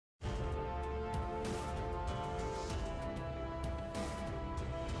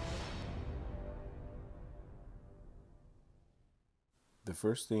The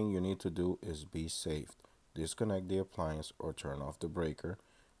first thing you need to do is be safe. Disconnect the appliance or turn off the breaker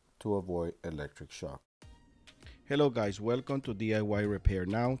to avoid electric shock. Hello guys, welcome to DIY Repair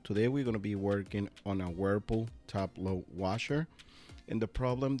Now. Today we're going to be working on a Whirlpool top-load washer. And the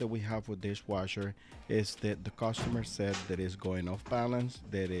problem that we have with this washer is that the customer said that it's going off balance,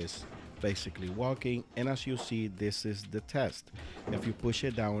 that is basically walking. And as you see, this is the test. If you push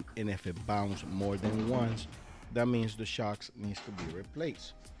it down and if it bounces more than once, that means the shocks needs to be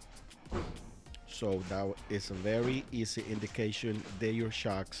replaced. So that is a very easy indication that your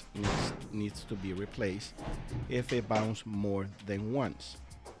shocks needs to be replaced if it bounces more than once.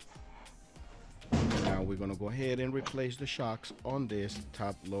 Now we're going to go ahead and replace the shocks on this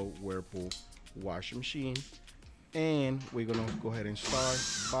top-load Whirlpool washing machine. And we're going to go ahead and start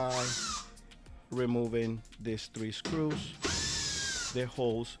by removing these 3 screws that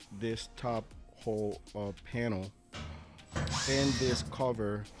holds this top hole panel and this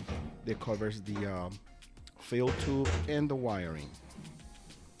cover that covers the fill tube and the wiring.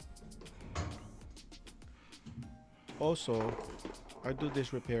 Also, I do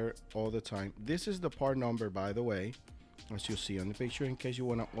this repair all the time. This is the part number, by the way, as you see on the picture. In case you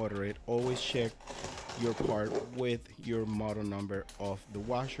want to order it, always check your part with your model number of the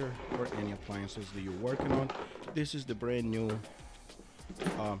washer or any appliances that you're working on. This is the brand new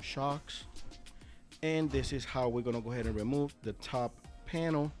shocks, and this is how we're going to go ahead and remove the top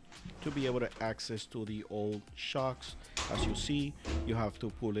panel to be able to access to the old shocks. As you see, you have to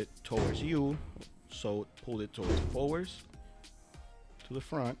pull it towards you, so pull it towards forwards to the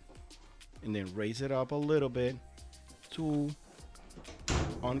front, and then raise it up a little bit to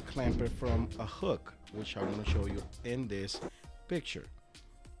unclamp it from a hook, which I'm going to show you in this picture.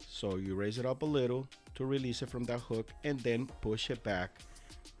 So you raise it up a little to release it from that hook, and then push it back,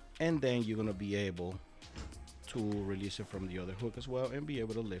 and then you're going to be able to release it from the other hook as well and be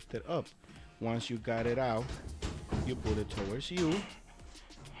able to lift it up. Once you got it out, you put it towards you,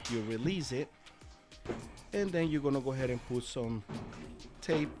 you release it, and then you're going to go ahead and put some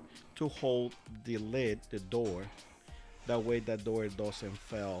tape to hold the lid, the door. That way that door doesn't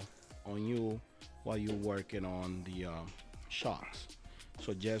fall on you while you're working on the shocks.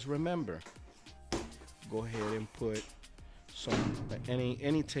 So just remember, go ahead and put some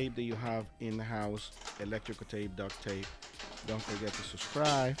any tape that you have in the house, electrical tape, duct tape. Don't forget to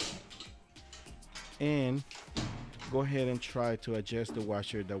subscribe, and go ahead and try to adjust the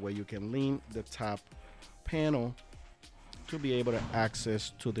washer. That way you can lean the top panel to be able to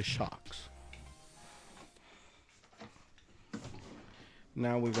access to the shocks.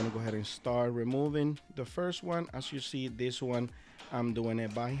 Now we're going to go ahead and start removing the first one. As you see, this one I'm doing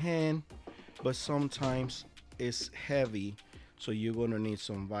it by hand, but sometimes it's heavy, so you're going to need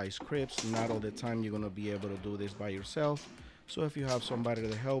some vice grips. Not all the time you're going to be able to do this by yourself, so if you have somebody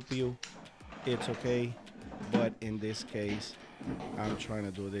to help you, it's okay. But in this case, I'm trying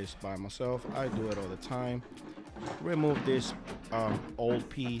to do this by myself. I do it all the time. Remove this old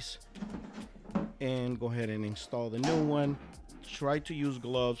piece and go ahead and install the new one. Try to use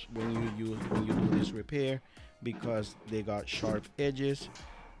gloves when you do this repair, because they got sharp edges.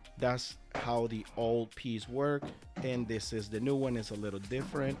 That's how the old piece work, and this is the new one. Is a little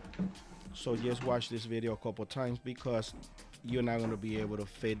different. So just watch this video a couple times, because you're not going to be able to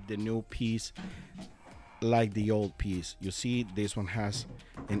fit the new piece like the old piece. You see, this one has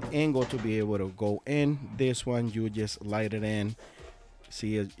an angle to be able to go in. This one you just light it in.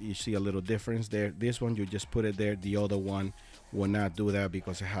 See, you see a little difference there. This one you just put it there. The other one will not do that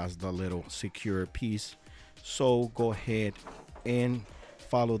because it has the little secure piece. So go ahead and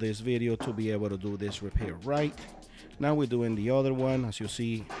follow this video to be able to do this repair right. Now we're doing the other one. As you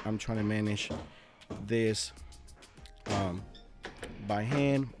see, I'm trying to manage this by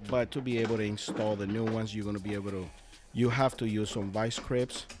hand, but to be able to install the new ones, you're going to be able to, you have to use some vice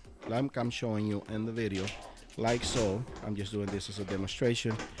grips like I'm showing you in the video, like so. I'm just doing this as a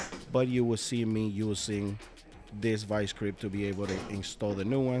demonstration, but you will see me using this vice grip to be able to install the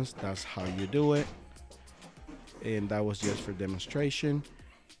new ones. That's how you do it, and that was just for demonstration.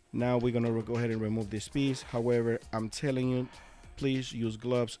 Now we're going to go ahead and remove this piece. However, I'm telling you, please use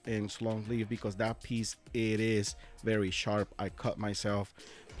gloves and long sleeve, because that piece, it is very sharp. I cut myself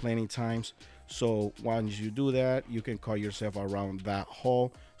plenty times, so once you do that, you can cut yourself around that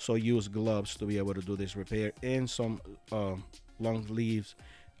hole. So use gloves to be able to do this repair, and some long sleeves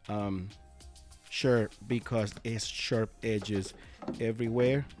shirt, because it's sharp edges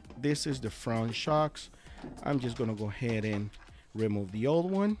everywhere. This is the front shocks. I'm just gonna go ahead and remove the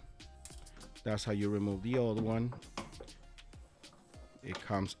old one. That's how you remove the old one. It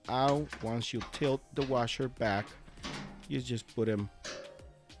comes out. Once you tilt the washer back, you just put them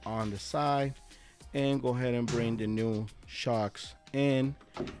on the side, and go ahead and bring the new shocks in.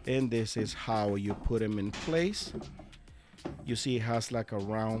 And this is how you put them in place. You see it has like a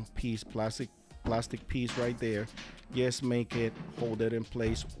round piece, plastic piece right there. Just make it, hold it in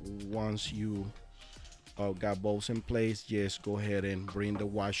place. Once you got both in place, just go ahead and bring the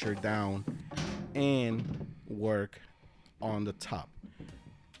washer down and work on the top.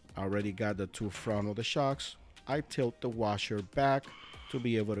 I already got the two front of the shocks. I tilt the washer back to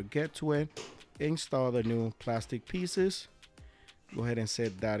be able to get to it. Install the new plastic pieces. Go ahead and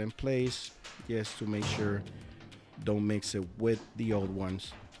set that in place just to make sure don't mix it with the old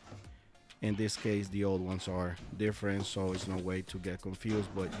ones. In this case, the old ones are different, so it's no way to get confused,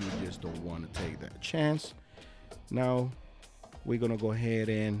 but you just don't want to take that chance. Now we're gonna go ahead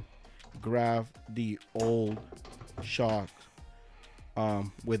and grab the old shock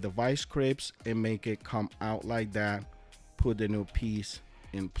with the vice grips and make it come out like that. Put the new piece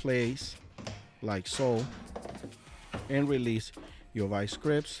in place like so and release your vice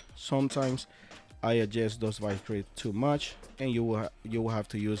grips. Sometimes I adjust those vice grips too much, and you will have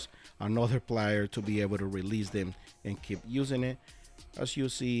to use another plier to be able to release them and keep using it. As you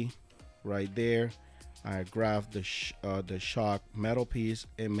see right there, I grab the shock metal piece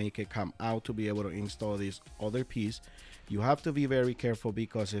and make it come out to be able to install this other piece. You have to be very careful,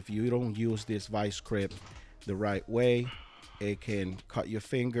 because if you don't use this vice grip the right way, it can cut your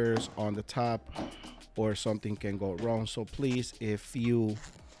fingers on the top or something can go wrong. So please, if you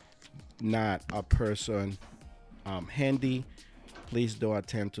not a person handy, please don't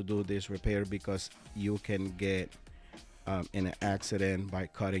attempt to do this repair, because you can get in an accident by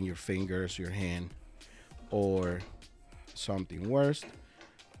cutting your fingers, your hand, or something worse.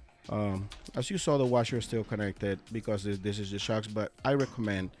 As you saw, the washer is still connected because this is the shocks, but I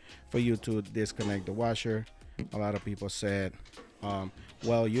recommend for you to disconnect the washer. A lot of people said,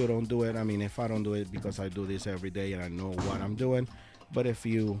 well, you don't do it. I mean, if I don't do it, because I do this every day and I know what I'm doing. But if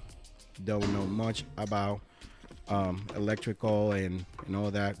you don't know much about electrical and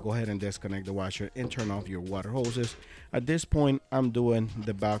all that, go ahead and disconnect the washer and turn off your water hoses. At this point, I'm doing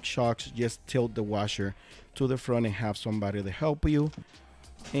the back shocks. Just tilt the washer to the front and have somebody to help you.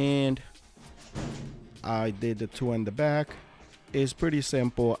 And I did the two in the back. It's pretty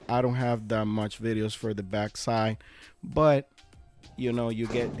simple. I don't have that much videos for the back side, but you know, you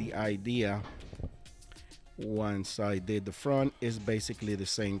get the idea. Once I did the front, it's basically the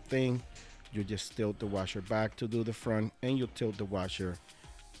same thing. You just tilt the washer back to do the front, and you tilt the washer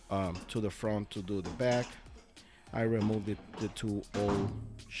to the front to do the back. I removed the two old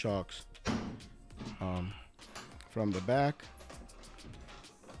shocks from the back,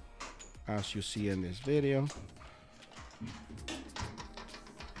 as you see in this video.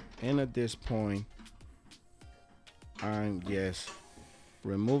 And at this point, I'm just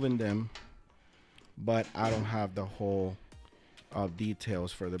removing them, but I don't have the whole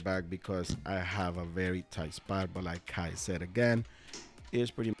details for the back because I have a very tight spot. But like I said again, it's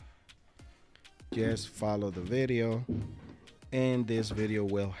pretty much just follow the video, and this video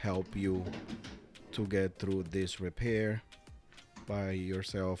will help you to get through this repair by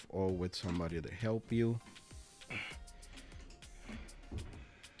yourself or with somebody to help you.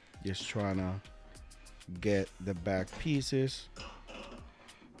 Just trying to get the back pieces,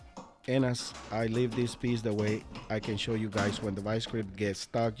 and as I leave this piece the way, I can show you guys when the vice grip gets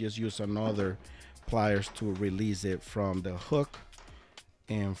stuck, just use another pliers to release it from the hook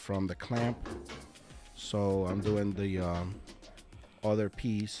and from the clamp. So I'm doing the other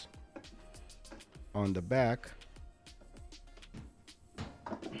piece on the back.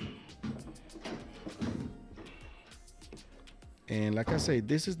 And like I say,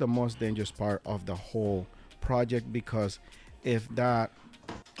 this is the most dangerous part of the whole project, because if that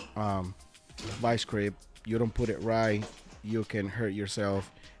vice grip, you don't put it right, you can hurt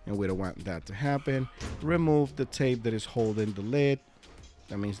yourself, and we don't want that to happen. Remove the tape that is holding the lid,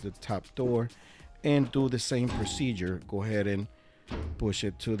 that means the top door, and do the same procedure. Go ahead and push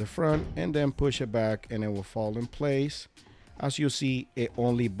it to the front and then push it back, and it will fall in place. As you see, it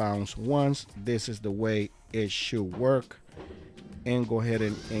only bounced once. This is the way it should work. And go ahead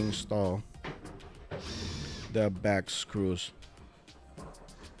and install the back screws.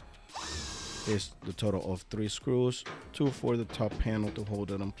 It's the total of 3 screws, 2 for the top panel to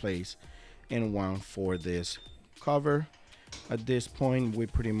hold it in place, and 1 for this cover. At this point, we're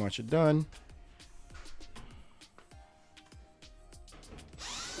pretty much done.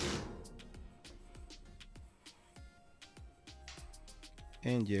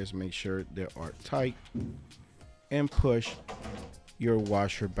 And just make sure they are tight, and push your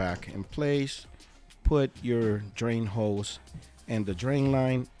washer back in place. Put your drain hose and the drain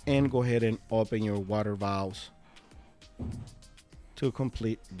line, and go ahead and open your water valves to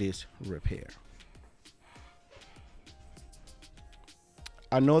complete this repair.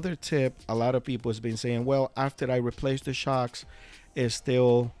 Another tip, a lot of people has been saying, well, after I replace the shocks, it's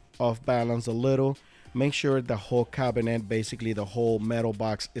still off balance a little. Make sure the whole cabinet, basically the whole metal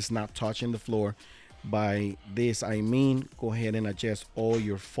box, is not touching the floor. By this I mean, go ahead and adjust all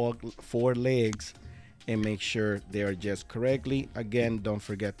your four legs and make sure they are adjusted correctly. Again, don't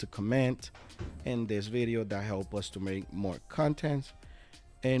forget to comment in this video. That help us to make more content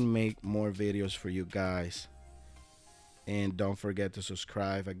and make more videos for you guys. And don't forget to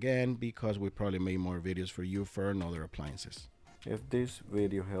subscribe again, because we probably make more videos for you for another appliances. If this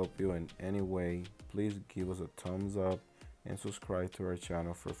video helped you in any way, please give us a thumbs up and subscribe to our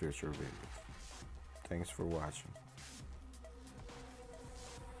channel for future videos. Thanks for watching.